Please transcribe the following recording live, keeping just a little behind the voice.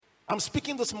I'm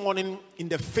speaking this morning in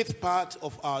the fifth part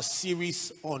of our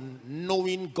series on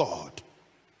knowing God.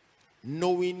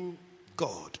 Knowing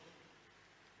God.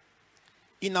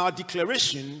 In our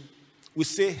declaration, we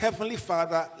say, Heavenly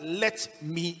Father, let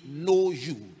me know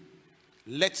you.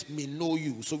 Let me know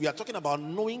you. So we are talking about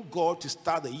knowing God to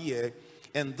start the year,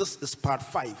 and this is part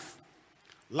 5.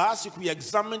 Last week we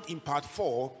examined in part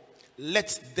 4,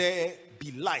 let there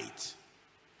be light,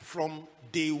 from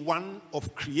day 1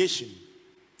 of creation.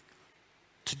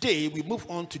 Today, we move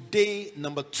on to day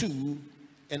number 2,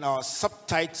 and our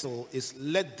subtitle is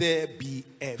Let There Be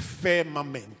a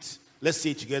Firmament. Let's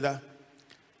say it together.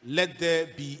 Let there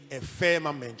be a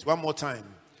firmament. One more time.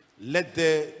 Let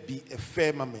there be a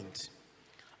firmament.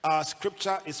 Our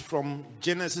scripture is from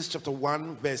Genesis chapter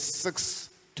 1, verse 6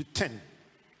 to 10.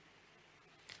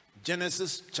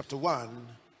 Genesis chapter 1,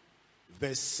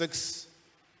 verse 6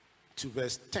 to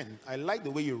verse 10. I like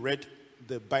the way you read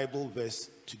the Bible verse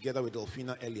together with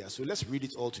Delphina earlier. So let's read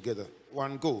it all together.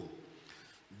 One go.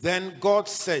 Then God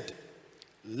said,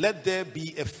 let there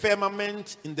be a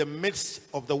firmament in the midst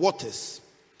of the waters,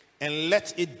 and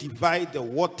let it divide the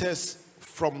waters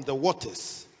from the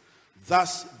waters.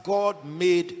 Thus God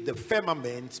made the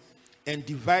firmament and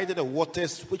divided the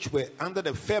waters which were under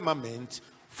the firmament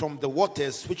from the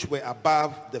waters which were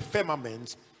above the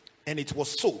firmament, and it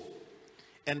was so.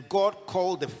 And God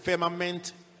called the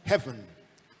firmament heaven.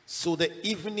 So the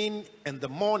evening and the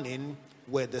morning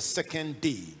were the second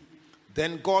day.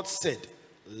 Then God said,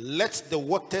 let the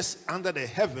waters under the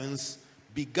heavens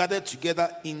be gathered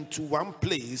together into one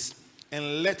place,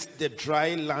 and let the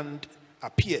dry land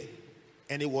appear.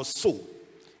 And it was so.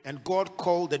 And God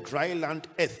called the dry land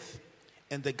earth,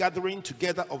 and the gathering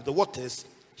together of the waters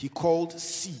he called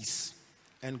seas.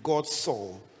 And God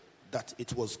saw that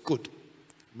it was good.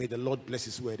 May the Lord bless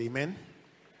his word. Amen.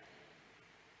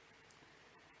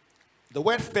 The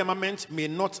word firmament may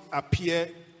not appear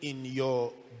in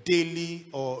your daily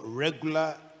or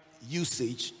regular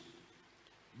usage,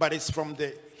 but it's from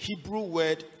the Hebrew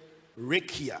word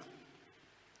rekia.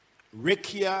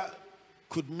 Rekia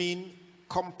could mean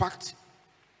compact.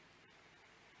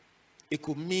 It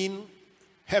could mean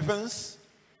heavens.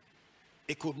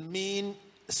 It could mean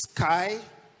sky,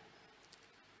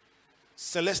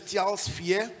 celestial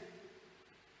sphere,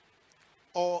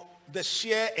 or the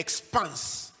sheer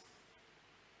expanse,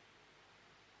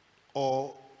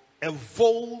 or a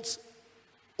vault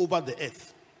over the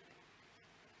earth.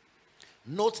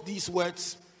 Note these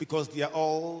words because they are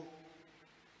all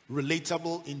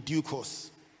relatable in due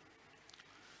course.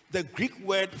 The Greek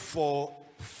word for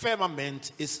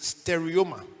firmament is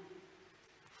stereoma,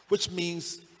 which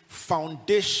means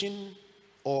foundation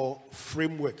or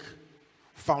framework.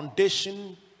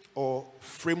 Foundation or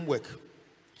framework.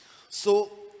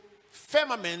 So,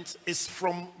 firmament is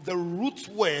from the root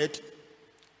word,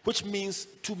 which means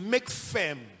to make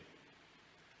firm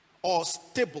or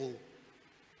stable,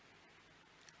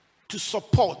 to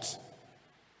support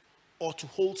or to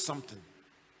hold something.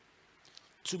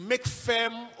 To make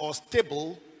firm or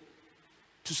stable,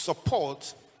 to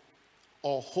support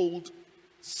or hold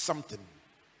something.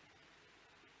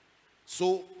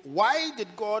 So, why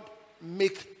did God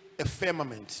make a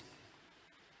firmament?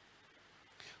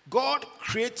 God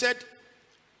created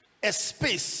a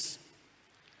space,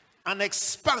 an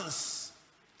expanse,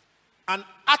 an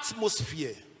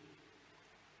atmosphere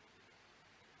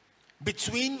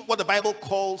between what the Bible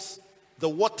calls the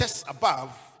waters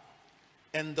above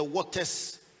and the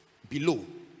waters below.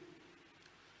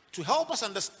 To help us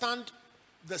understand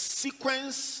the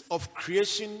sequence of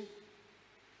creation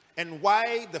and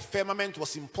why the firmament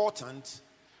was important,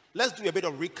 let's do a bit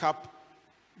of recap,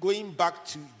 going back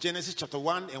to Genesis chapter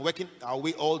 1 and working our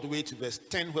way all the way to verse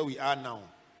 10 where we are now.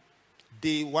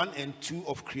 Day 1 and 2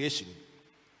 of creation.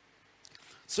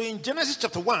 So in Genesis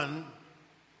chapter 1,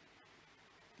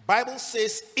 Bible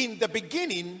says, in the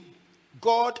beginning,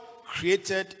 God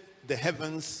created the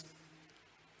heavens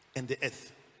and the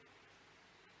earth.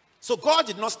 So God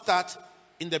did not start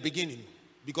in the beginning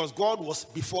because God was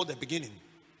before the beginning.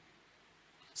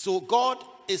 So God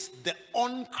is the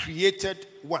uncreated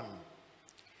one.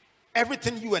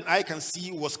 Everything you and I can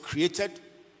see was created,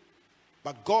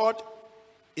 but God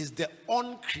is the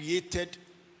uncreated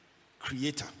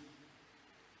creator.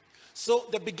 So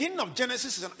the beginning of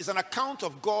Genesis is an account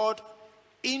of God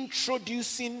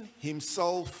introducing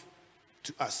himself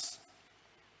to us.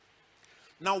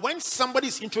 Now, when somebody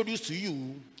is introduced to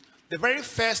you, the very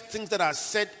first things that are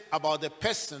said about the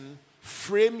person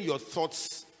frame your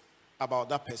thoughts about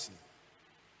that person.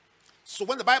 So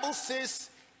when the Bible says,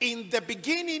 in the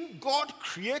beginning God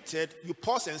created, you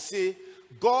pause and say,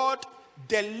 God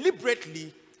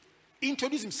deliberately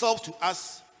introduced himself to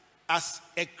us as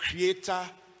a creator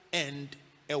and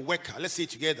a worker. Let's say it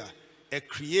together. A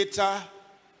creator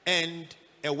and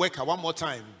a worker. One more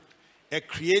time. A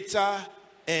creator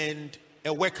and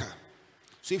a worker.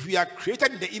 So if we are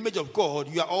created in the image of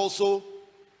God, you are also,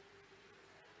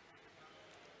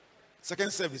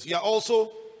 second service, you are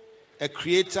also a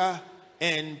creator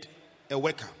and a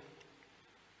worker.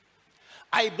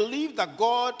 I believe that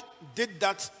God did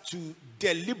that to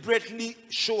deliberately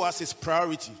show us his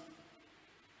priority.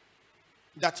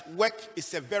 That work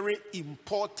is a very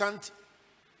important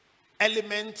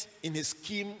element in his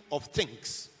scheme of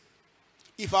things.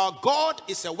 If our God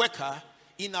is a worker,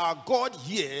 in our God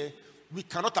year, we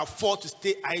cannot afford to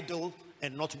stay idle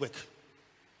and not work.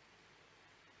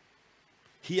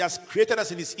 He has created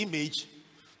us in his image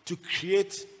to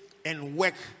create and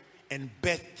work and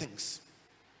birth things.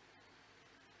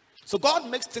 So God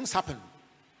makes things happen.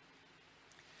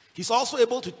 He's also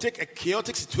able to take a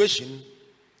chaotic situation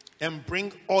and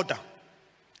bring order.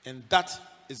 And that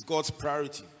is God's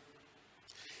priority.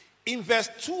 In verse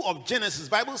 2 of Genesis,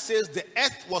 the Bible says the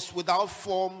earth was without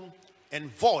form and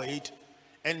void,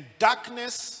 and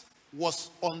darkness was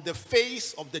on the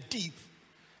face of the deep,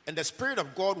 and the Spirit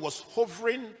of God was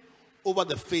hovering over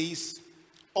the face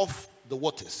of the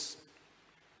waters.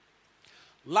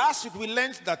 Last week we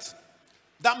learned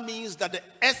that means that the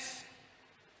earth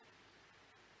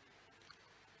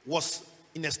was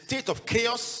in a state of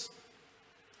chaos,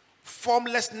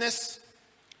 formlessness,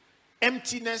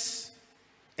 emptiness,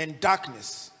 and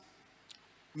darkness.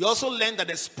 We also learned that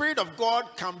the Spirit of God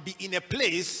can be in a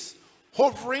place,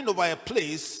 hovering over a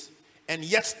place, and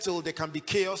yet still there can be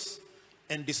chaos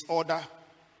and disorder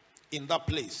in that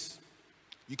place.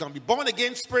 You can be born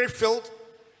again, Spirit-filled,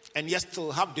 and yet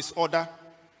still have disorder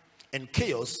and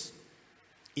chaos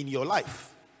in your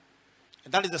life.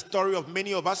 And that is the story of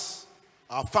many of us,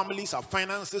 our families, our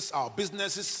finances, our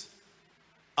businesses,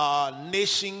 our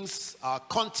nations, our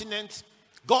continent.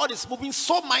 God is moving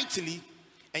so mightily,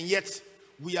 and yet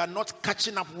we are not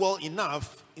catching up well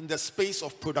enough in the space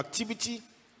of productivity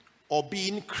or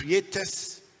being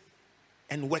creators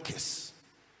and workers.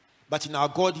 But in our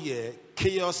God year,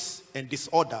 chaos and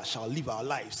disorder shall live our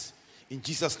lives. In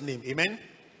Jesus' name, amen.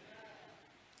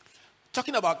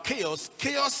 Talking about chaos,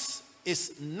 chaos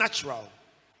is natural.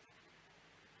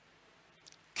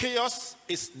 Chaos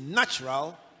is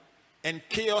natural, and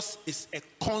chaos is a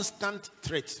constant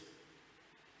threat.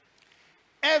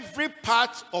 Every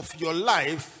part of your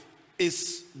life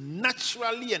is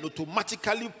naturally and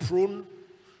automatically prone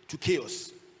to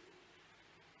chaos.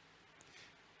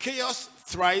 Chaos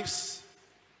thrives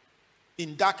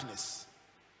in darkness.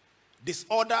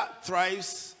 Disorder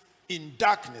thrives in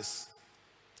darkness.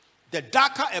 The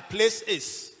darker a place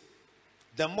is,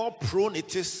 the more prone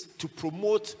it is to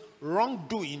promote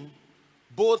wrongdoing,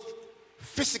 both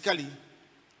physically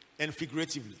and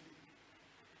figuratively.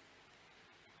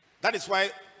 That is why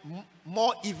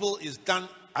more evil is done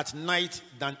at night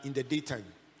than in the daytime.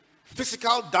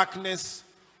 Physical darkness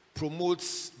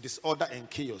promotes disorder and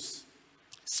chaos.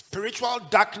 Spiritual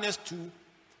darkness too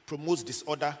promotes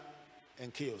disorder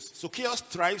and chaos. So chaos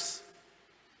thrives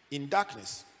in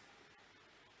darkness.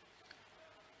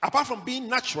 Apart from being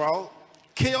natural,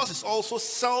 chaos is also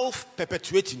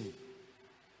self-perpetuating.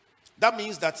 That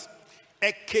means that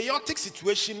a chaotic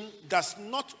situation does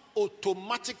not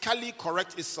automatically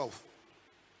correct itself.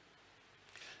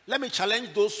 Let me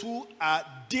challenge those who are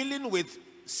dealing with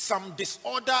some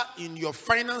disorder in your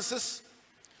finances.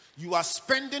 You are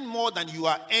spending more than you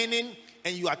are earning,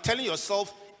 and you are telling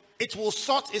yourself it will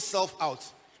sort itself out.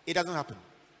 It doesn't happen.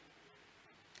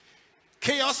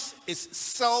 Chaos is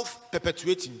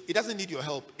self-perpetuating. It doesn't need your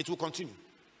help. It will continue.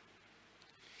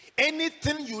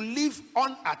 Anything you leave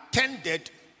unattended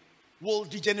will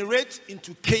degenerate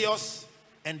into chaos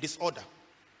and disorder.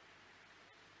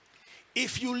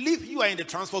 If you leave, you are in the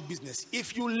transport business.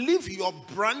 If you leave your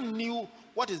brand new,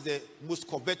 what is the most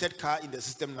coveted car in the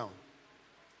system now?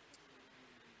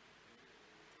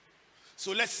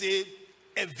 So let's say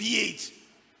a V8,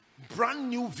 brand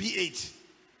new V8.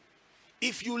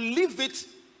 If you leave it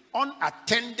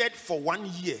unattended for 1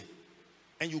 year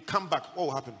and you come back, what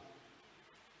will happen?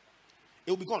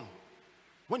 It will be gone.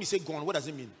 When you say gone, what does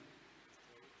it mean?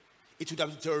 It would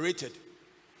have deteriorated.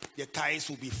 The tires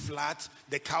will be flat.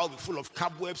 The car will be full of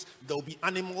cobwebs. There will be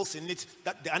animals in it.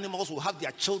 That the animals will have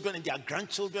their children and their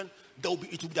grandchildren.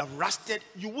 It will have rusted.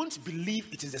 You won't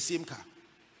believe it is the same car.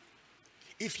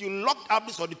 If you locked up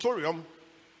this auditorium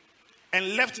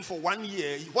and left it for 1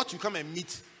 year, what you come and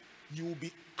meet, you will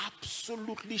be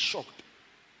absolutely shocked.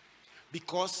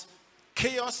 Because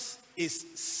chaos is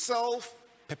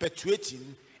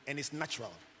self-perpetuating and it's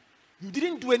natural. You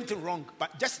didn't do anything wrong,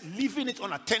 but just leaving it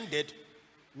unattended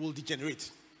will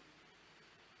degenerate.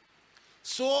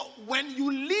 So when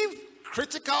you leave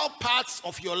critical parts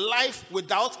of your life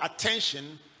without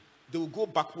attention, they will go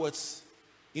backwards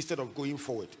instead of going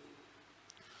forward.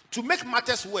 To make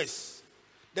matters worse,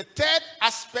 the third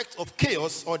aspect of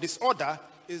chaos or disorder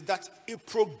is that it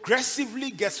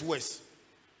progressively gets worse.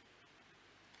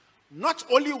 Not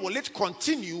only will it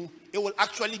continue, it will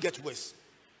actually get worse.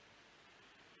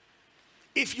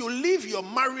 If you leave your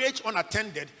marriage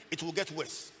unattended, it will get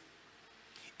worse.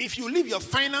 If you leave your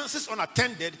finances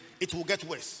unattended, it will get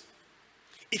worse.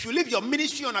 If you leave your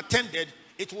ministry unattended,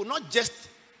 it will not just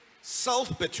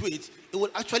self-perpetuate, it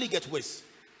will actually get worse.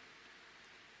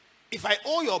 If I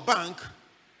owe your bank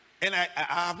and I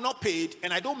have not paid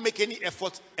and I don't make any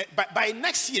effort, by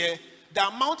next year, the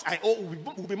amount I owe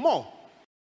will be more.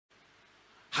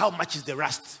 How much is the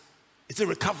rust? Is it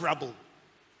recoverable?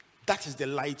 That is the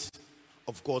light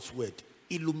of God's word.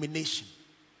 Illumination.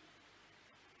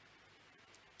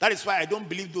 That is why I don't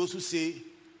believe those who say,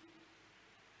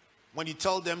 when you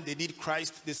tell them they need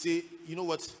Christ, they say, you know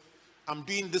what, I'm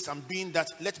doing this, I'm doing that,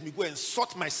 let me go and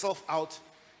sort myself out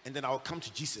and then I'll come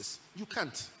to Jesus. You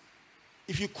can't.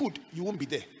 If you could, you won't be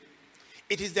there.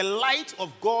 It is the light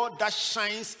of God that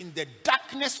shines in the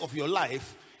darkness of your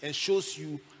life and shows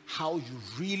you how you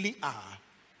really are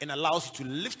and allows you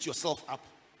to lift yourself up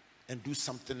and do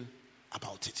something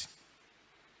about it.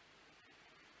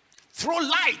 Throw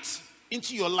light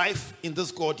into your life in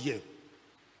this God year.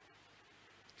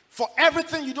 For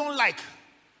everything you don't like,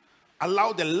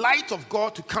 allow the light of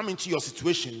God to come into your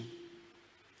situation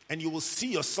and you will see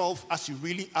yourself as you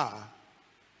really are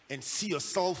and see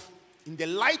yourself in the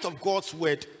light of God's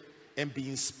word and be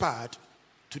inspired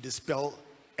to dispel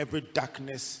every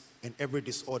darkness and every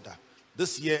disorder.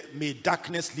 This year, may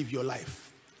darkness leave your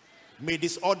life. May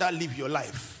disorder leave your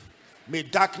life. May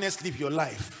darkness leave your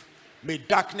life. May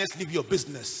darkness leave your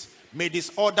business. May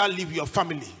disorder leave your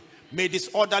family. May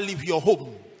disorder leave your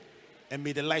home. And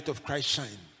may the light of Christ shine.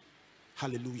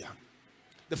 Hallelujah.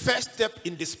 The first step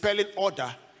in dispelling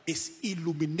order is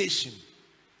illumination.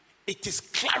 It is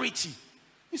clarity.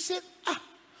 You say,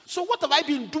 so what have I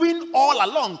been doing all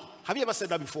along? Have you ever said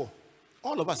that before?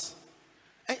 All of us.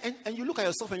 And you look at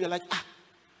yourself and you're like,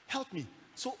 help me.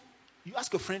 So you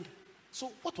ask a friend,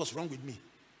 so what was wrong with me?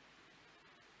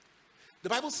 The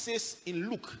Bible says in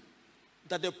Luke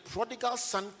that the prodigal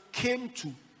son came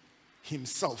to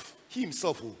himself.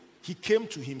 He came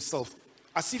to himself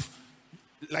as if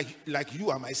like you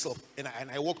are myself and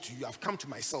I walk to you. I've come to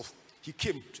myself. He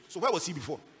came. So where was he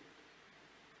before?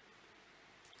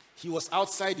 He was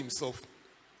outside himself.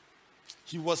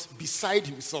 He was beside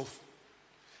himself.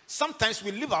 Sometimes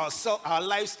we live our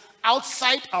lives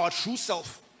outside our true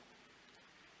self.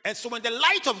 And so when the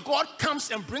light of God comes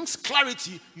and brings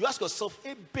clarity, you ask yourself,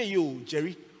 hey, Bayo,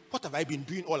 Jerry, what have I been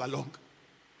doing all along?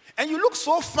 And you look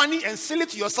so funny and silly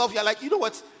to yourself. You're like, you know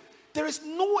what? There is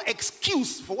no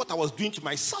excuse for what I was doing to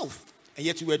myself. And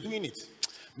yet you were doing it.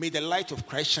 May the light of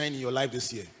Christ shine in your life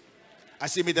this year. I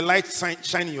say, may the light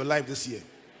shine in your life this year.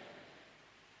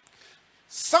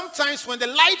 Sometimes when the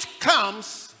light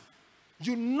comes,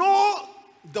 you know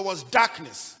there was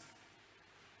darkness.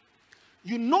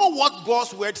 You know what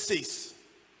God's word says.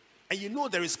 And you know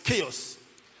there is chaos.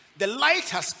 The light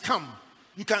has come.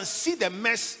 You can see the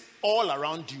mess all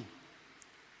around you.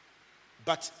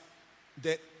 But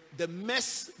the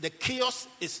mess, the chaos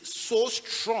is so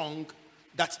strong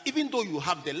that even though you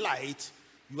have the light,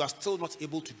 you are still not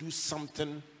able to do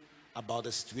something about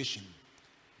the situation.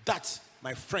 That,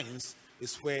 my friends,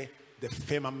 is where the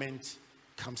firmament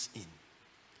comes in.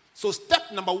 So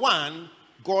step number 1,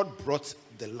 God brought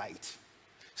the light.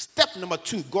 Step number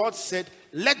 2, God said,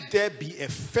 let there be a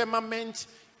firmament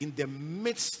in the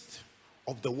midst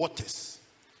of the waters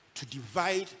to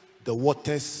divide the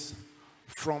waters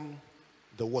from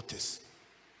the waters.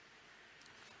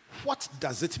 What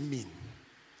does it mean?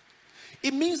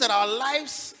 It means that our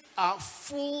lives are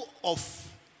full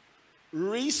of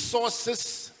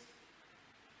resources,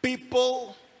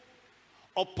 people,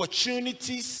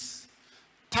 opportunities,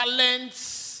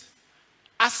 talents,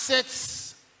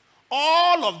 assets,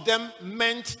 all of them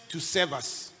meant to serve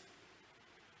us.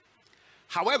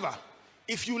 However,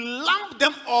 if you lump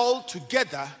them all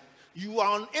together, you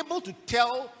are unable to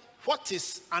tell what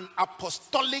is an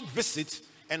apostolic visit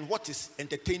and what is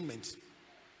entertainment.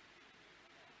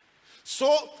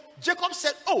 So Jacob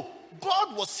said,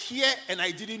 God was here and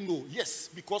I didn't know. Yes,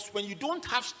 because when you don't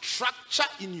have structure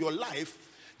in your life,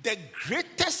 the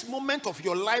greatest moment of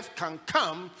your life can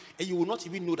come and you will not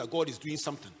even know that God is doing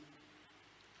something.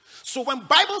 So when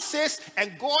Bible says,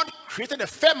 and God created a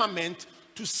firmament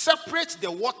to to separate the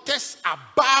waters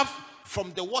above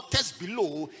from the waters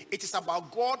below, it is about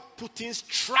God putting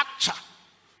structure.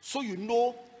 So you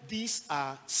know these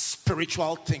are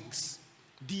spiritual things.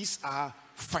 These are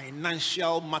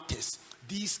financial matters.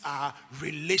 These are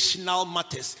relational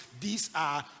matters. These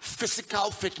are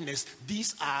physical fitness.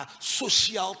 These are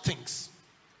social things.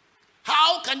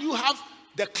 How can you have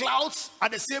the clouds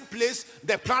at the same place,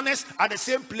 the planets at the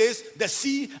same place, the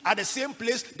sea at the same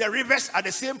place, the rivers at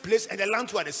the same place, and the land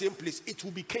too at the same place? It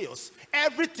will be chaos.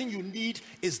 Everything you need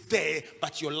is there,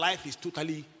 but your life is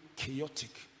totally chaotic.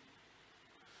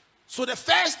 So the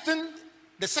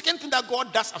second thing that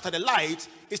God does after the light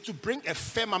is to bring a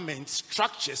firmament,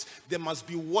 structures. There must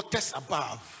be waters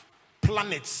above,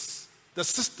 planets, the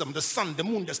system, the sun, the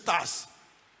moon, the stars.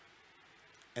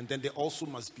 And then there also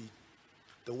must be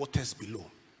the waters below.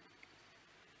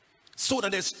 So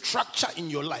that there's structure in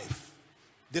your life.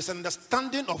 There's an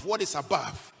understanding of what is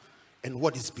above and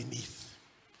what is beneath.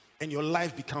 And your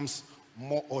life becomes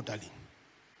more orderly.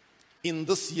 In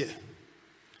this year,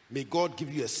 may God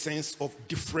give you a sense of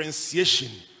differentiation.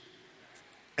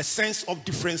 A sense of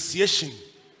differentiation.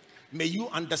 May you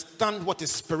understand what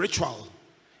is spiritual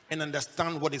and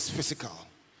understand what is physical.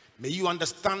 May you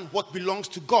understand what belongs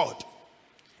to God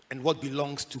and what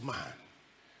belongs to man.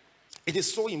 It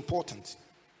is so important.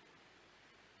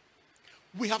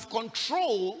 We have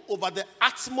control over the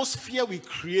atmosphere we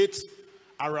create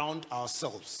around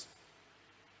ourselves.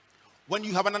 When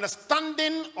you have an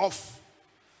understanding of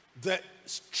the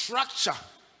structure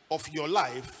of your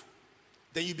life,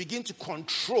 then you begin to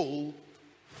control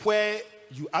where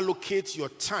you allocate your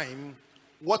time,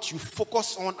 what you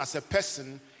focus on as a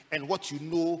person, and what you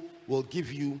know will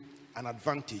give you an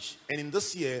advantage. And in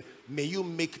this year, may you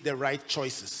make the right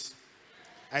choices.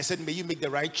 I said, may you make the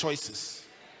right choices.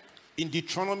 In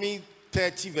Deuteronomy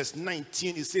 30 verse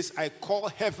 19, it says, I call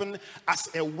heaven as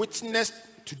a witness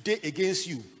today against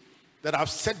you, that I've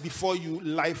set before you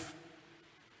life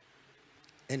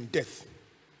and death,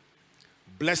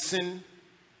 blessing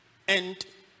and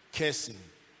cursing.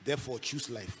 Therefore, choose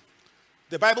life.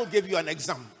 The Bible gave you an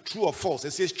exam, true or false.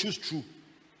 It says, choose true.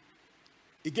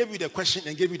 It gave you the question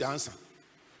and gave you the answer.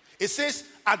 It says,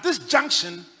 at this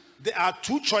junction, there are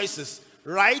two choices.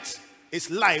 Right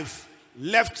is life,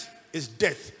 left is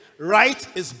death. Right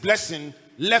is blessing,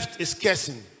 left is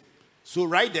cursing. So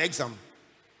write the exam.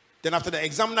 Then after the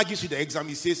examiner gives you the exam,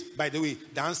 he says, by the way,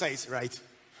 the answer is right.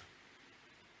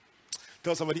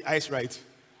 Tell somebody, I is right.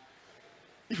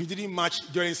 If you didn't match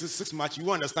during 6 March, you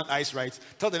won't understand I is right.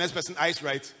 Tell the next person, I is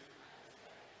right.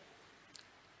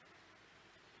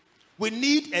 We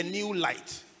need a new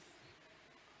light,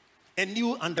 a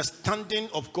new understanding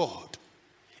of God,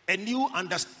 a new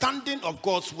understanding of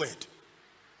God's word.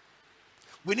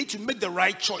 We need to make the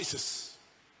right choices.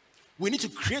 We need to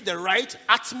create the right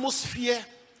atmosphere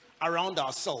around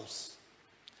ourselves.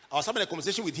 I was having a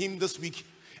conversation with him this week,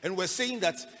 and we're saying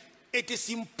that it is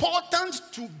important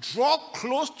to draw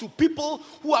close to people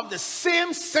who have the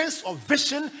same sense of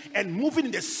vision and moving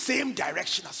in the same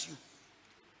direction as you.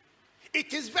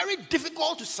 It is very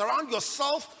difficult to surround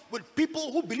yourself with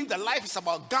people who believe that life is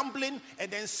about gambling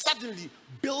and then suddenly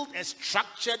build a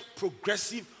structured,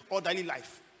 progressive, orderly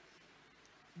life.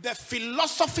 The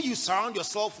philosophy you surround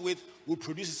yourself with will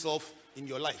produce itself in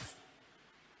your life.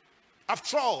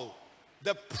 After all,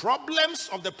 the problems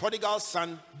of the prodigal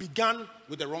son began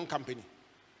with the wrong company.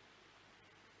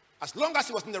 As long as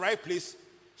he was in the right place,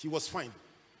 he was fine.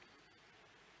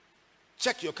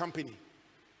 Check your company.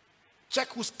 Check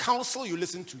whose counsel you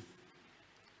listen to.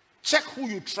 Check who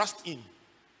you trust in.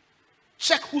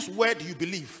 Check whose word you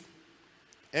believe.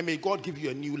 And may God give you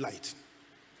a new light.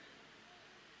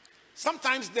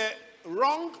 Sometimes the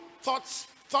wrong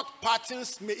thought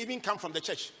patterns may even come from the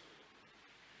church.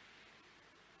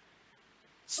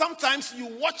 Sometimes you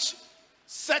watch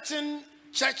certain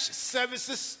church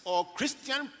services or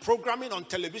Christian programming on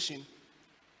television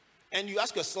and you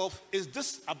ask yourself, is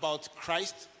this about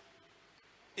Christ?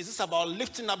 Is this about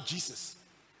lifting up Jesus?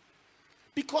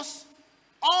 Because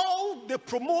all they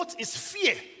promote is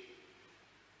fear.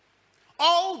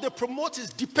 All they promote is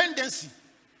dependency.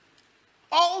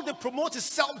 All they promote is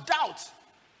self-doubt.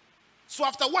 So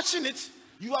after watching it,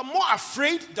 you are more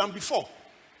afraid than before.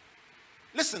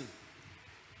 Listen,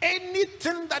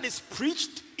 anything that is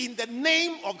preached in the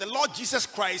name of the Lord Jesus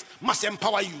Christ must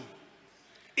empower you.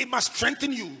 It must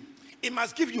strengthen you. It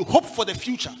must give you hope for the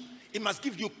future. It must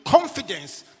give you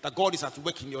confidence that God is at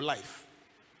work in your life.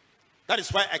 That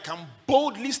is why I can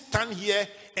boldly stand here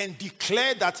and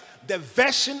declare that the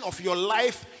version of your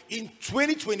life in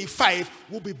 2025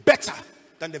 will be better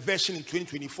than the version in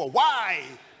 2024. Why?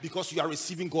 Because you are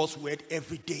receiving God's word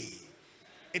every day.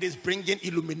 It is bringing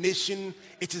illumination.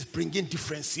 It is bringing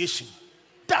differentiation.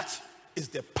 That is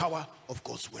the power of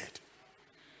God's word.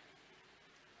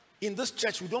 In this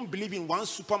church, we don't believe in one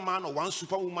superman or one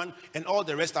superwoman and all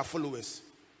the rest are followers.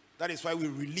 That is why we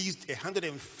released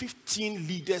 115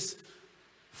 leaders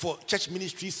for church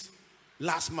ministries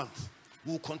last month.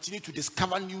 We will continue to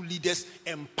discover new leaders,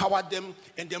 empower them,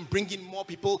 and then bring in more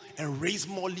people and raise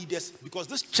more leaders, because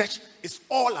this church is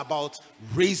all about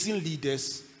raising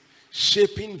leaders,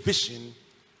 shaping vision,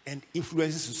 and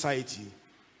influencing society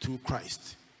through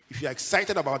Christ. If you're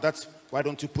excited about that, why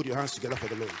don't you put your hands together for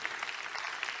the Lord?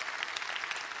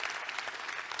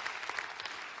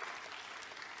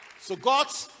 So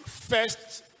God's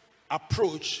first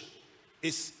approach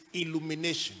is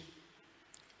illumination.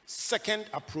 Second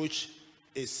approach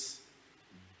is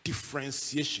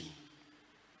differentiation.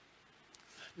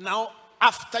 Now,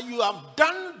 after you have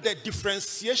done the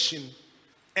differentiation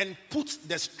and put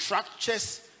the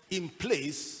structures in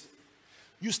place,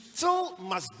 you still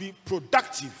must be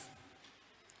productive.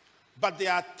 But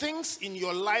there are things in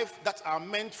your life that are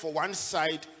meant for one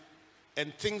side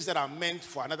and things that are meant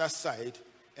for another side,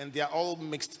 and they are all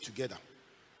mixed together.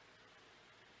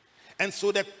 And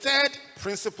so the third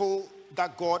principle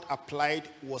that God applied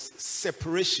was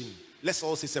separation. Let's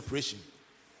all say separation.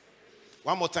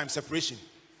 One more time, separation.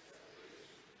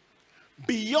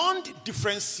 Beyond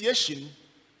differentiation,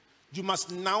 you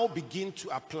must now begin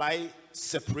to apply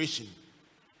separation.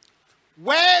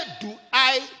 Where do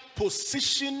I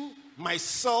position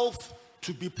myself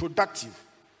to be productive?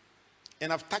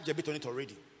 And I've touched a bit on it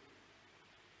already.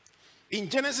 In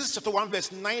Genesis chapter 1,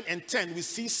 verse 9 and 10, we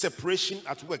see separation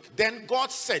at work. Then God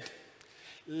said,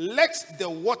 let the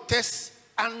waters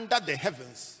under the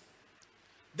heavens,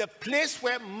 the place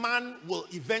where man will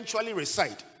eventually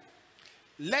reside,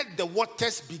 let the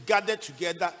waters be gathered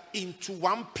together into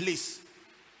one place.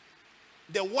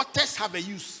 The waters have a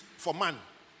use for man.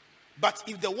 But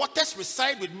if the waters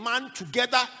reside with man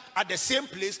together at the same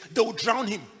place, they will drown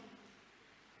him.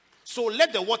 So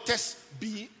let the waters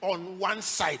be on one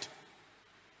side.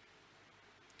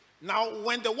 Now,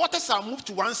 when the waters are moved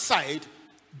to one side,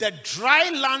 the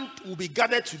dry land will be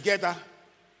gathered together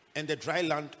and the dry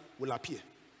land will appear.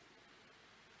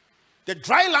 The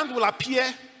dry land will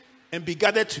appear and be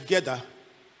gathered together,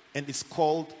 and it's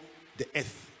called the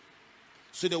earth.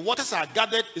 So the waters are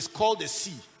gathered, it's called the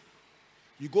sea.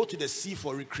 You go to the sea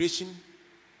for recreation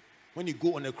when you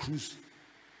go on a cruise.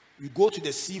 You go to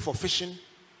the sea for fishing.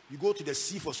 You go to the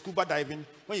sea for scuba diving.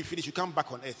 When you finish, you come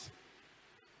back on earth,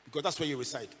 because that's where you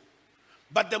reside.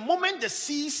 But the moment the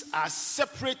seas are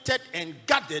separated and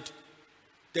gathered,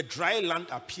 the dry land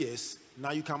appears.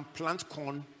 Now you can plant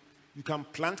corn, you can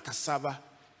plant cassava,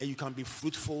 and you can be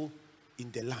fruitful in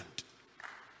the land.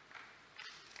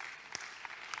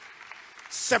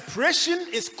 Separation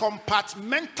is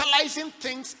compartmentalizing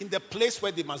things in the place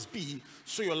where they must be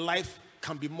so your life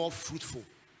can be more fruitful.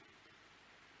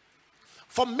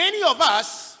 For many of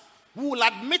us, we will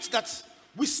admit that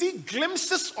we see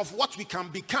glimpses of what we can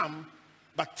become,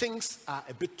 but things are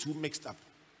a bit too mixed up.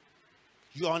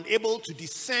 You are unable to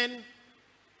discern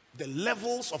the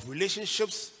levels of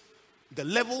relationships, the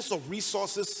levels of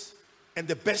resources, and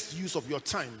the best use of your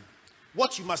time.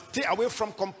 What you must stay away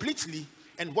from completely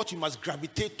and what you must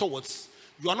gravitate towards.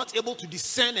 You are not able to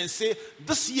discern and say,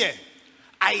 this year,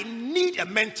 I need a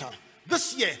mentor.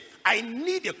 This year, I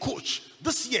need a coach.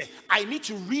 This year, I need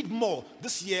to read more.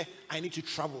 This year, I need to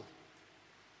travel.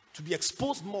 To be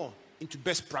exposed more into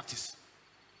best practice.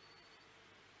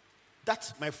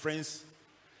 That, my friends,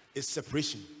 is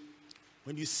separation.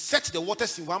 When you set the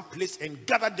waters in one place and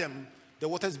gather them, the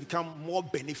waters become more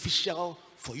beneficial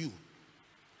for you.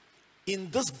 In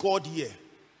this God year,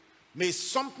 may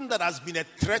something that has been a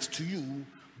threat to you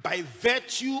by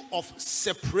virtue of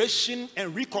separation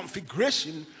and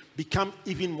reconfiguration become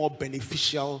even more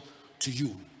beneficial to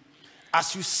you.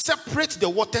 As you separate the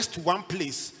waters to one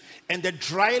place and the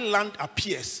dry land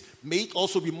appears, may it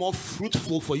also be more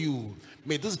fruitful for you.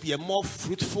 May this be a more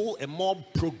fruitful, a more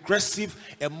progressive,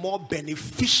 a more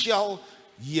beneficial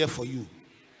year for you.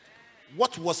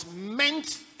 What was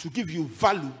meant to give you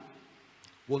value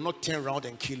will not turn around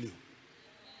and kill you.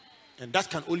 And that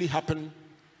can only happen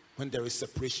when there is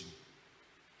separation.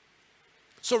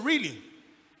 So really,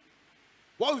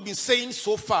 what we've been saying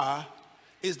so far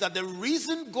is that the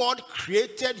reason God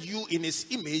created you in his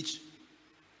image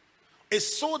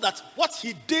is so that what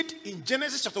he did in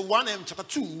Genesis chapter 1 and chapter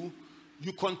 2,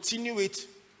 you continue it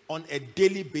on a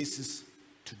daily basis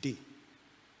today.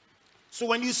 So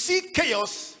when you see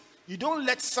chaos, you don't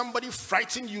let somebody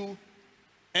frighten you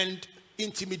and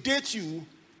intimidate you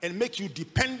and make you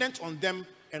dependent on them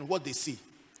and what they say.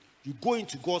 You go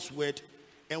into God's word,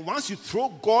 and once you throw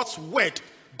God's word,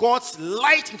 God's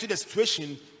light into the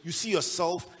situation, you see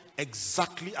yourself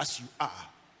exactly as you are.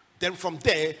 Then from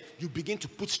there, you begin to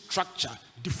put structure,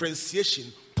 differentiation,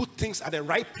 put things at the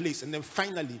right place, and then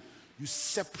finally, you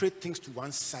separate things to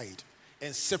one side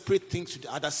and separate things to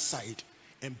the other side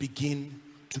and begin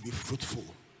to be fruitful.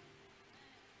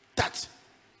 That,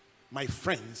 my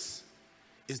friends,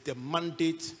 is the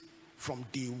mandate from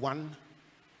day 1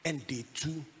 and day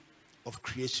 2 of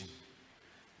creation.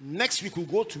 Next week, we'll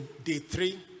go to day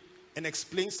 3 and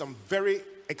explain some very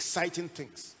exciting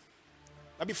things.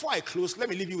 But before I close, let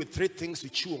me leave you with 3 things to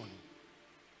chew on.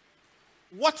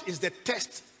 What is the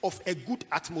test of a good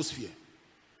atmosphere?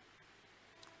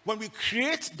 When we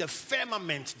create the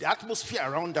firmament, the atmosphere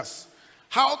around us,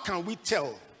 how can we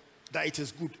tell that it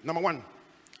is good? Number 1,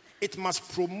 it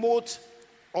must promote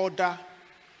order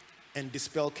and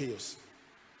dispel chaos.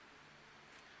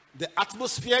 The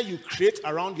atmosphere you create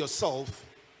around yourself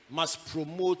must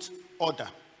promote order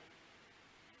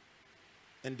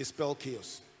and dispel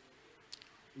chaos.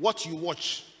 What you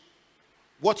watch,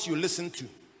 what you listen to,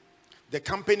 the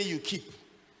company you keep,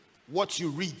 what you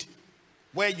read,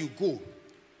 where you go,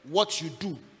 what you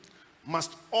do,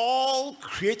 must all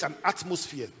create an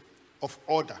atmosphere of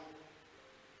order.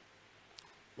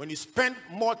 When you spend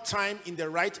more time in the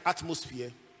right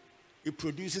atmosphere, it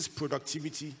produces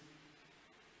productivity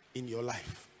in your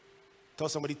life. Tell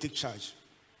somebody, take charge.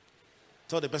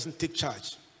 Tell the person, take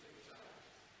charge.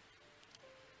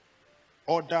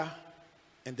 Order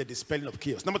and the dispelling of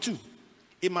chaos. Number 2,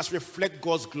 it must reflect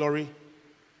God's glory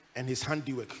and his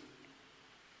handiwork.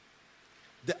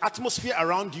 The atmosphere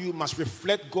around you must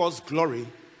reflect God's glory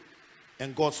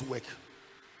and God's work.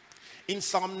 In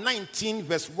Psalm 19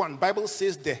 verse 1, Bible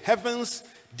says, the heavens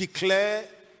declare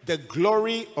the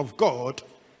glory of God,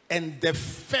 and the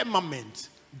firmament,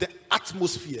 the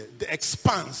atmosphere, the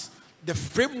expanse, the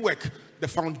framework, the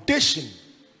foundation,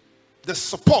 the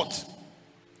support,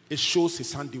 it shows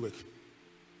his handiwork.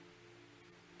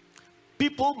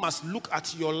 People must look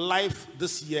at your life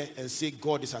this year and say,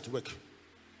 God is at work.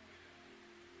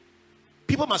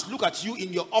 People must look at you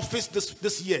in your office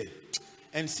this year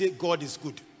and say, God is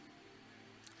good.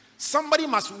 Somebody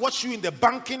must watch you in the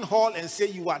banking hall and say,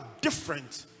 you are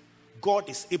different. God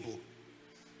is able.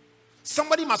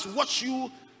 Somebody must watch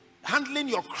you handling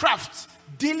your craft,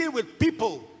 dealing with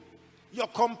people, your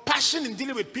compassion in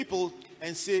dealing with people,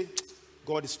 and say,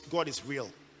 God is real.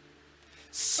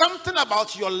 Something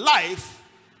about your life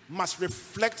must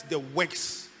reflect the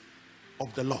works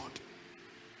of the Lord.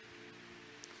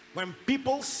 When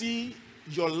people see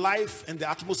your life and the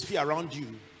atmosphere around you,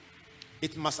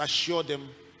 it must assure them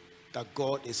that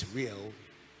God is real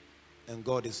and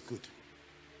God is good.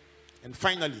 And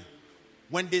finally,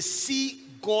 when they see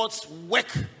God's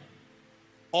work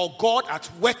or God at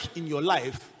work in your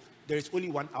life, there is only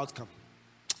one outcome.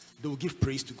 They will give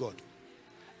praise to God.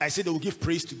 I say they will give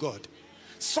praise to God.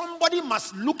 Somebody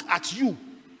must look at you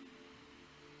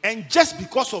and just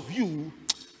because of you,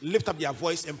 lift up their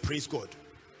voice and praise God.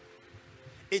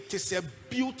 It is a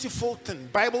beautiful thing.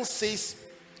 Bible says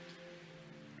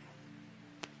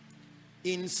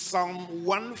in Psalm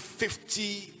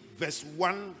 150 verse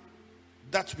 1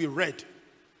 that we read,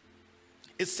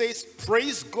 it says,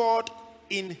 praise God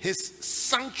in his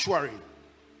sanctuary.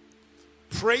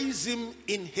 Praise him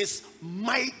in his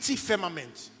mighty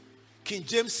firmament. King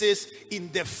James says,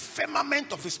 in the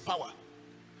firmament of his power.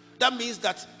 That means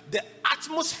that the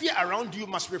atmosphere around you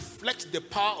must reflect the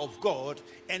power of God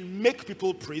and make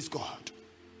people praise God.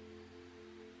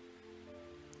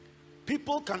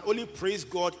 People can only praise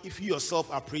God if you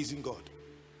yourself are praising God.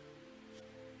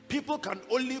 People can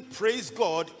only praise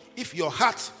God if your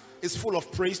heart is full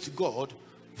of praise to God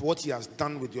for what he has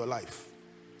done with your life.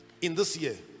 In this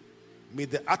year, may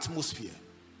the atmosphere,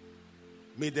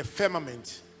 may the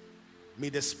firmament, may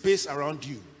the space around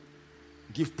you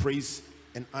give praise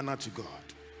and honor to God.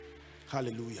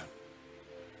 Hallelujah.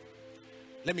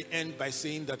 Let me end by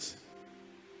saying that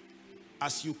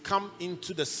as you come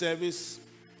into the service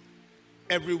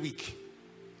every week,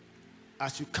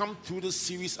 as you come through the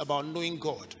series about knowing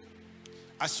God,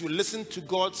 as you listen to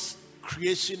God's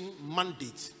creation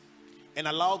mandate and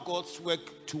allow God's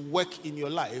work to work in your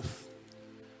life,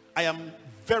 I am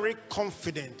very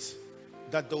confident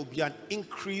that there will be an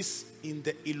increase in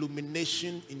the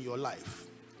illumination in your life.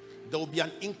 There will be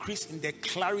an increase in the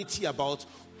clarity about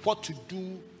what to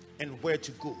do and where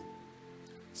to go.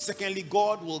 Secondly,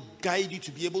 God will guide you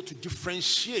to be able to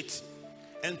differentiate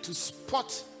and to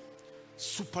spot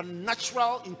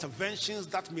supernatural interventions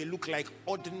that may look like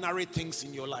ordinary things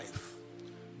in your life.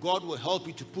 God will help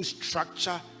you to put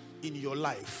structure in your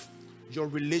life. your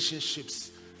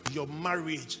relationships, your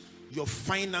marriage, your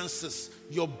finances,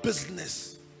 your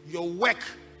business, your work.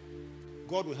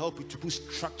 God will help you to put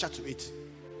structure to it.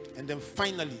 And then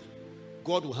finally,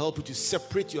 God will help you to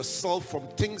separate yourself from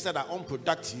things that are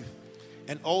unproductive,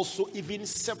 and also even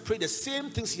separate the same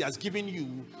things He has given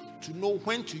you to know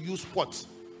when to use what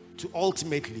to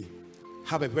ultimately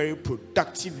have a very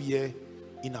productive year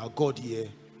in our God year.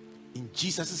 In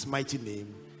Jesus' mighty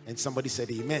name. And somebody said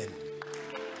amen.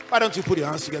 Why don't you put your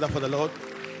hands together for the Lord?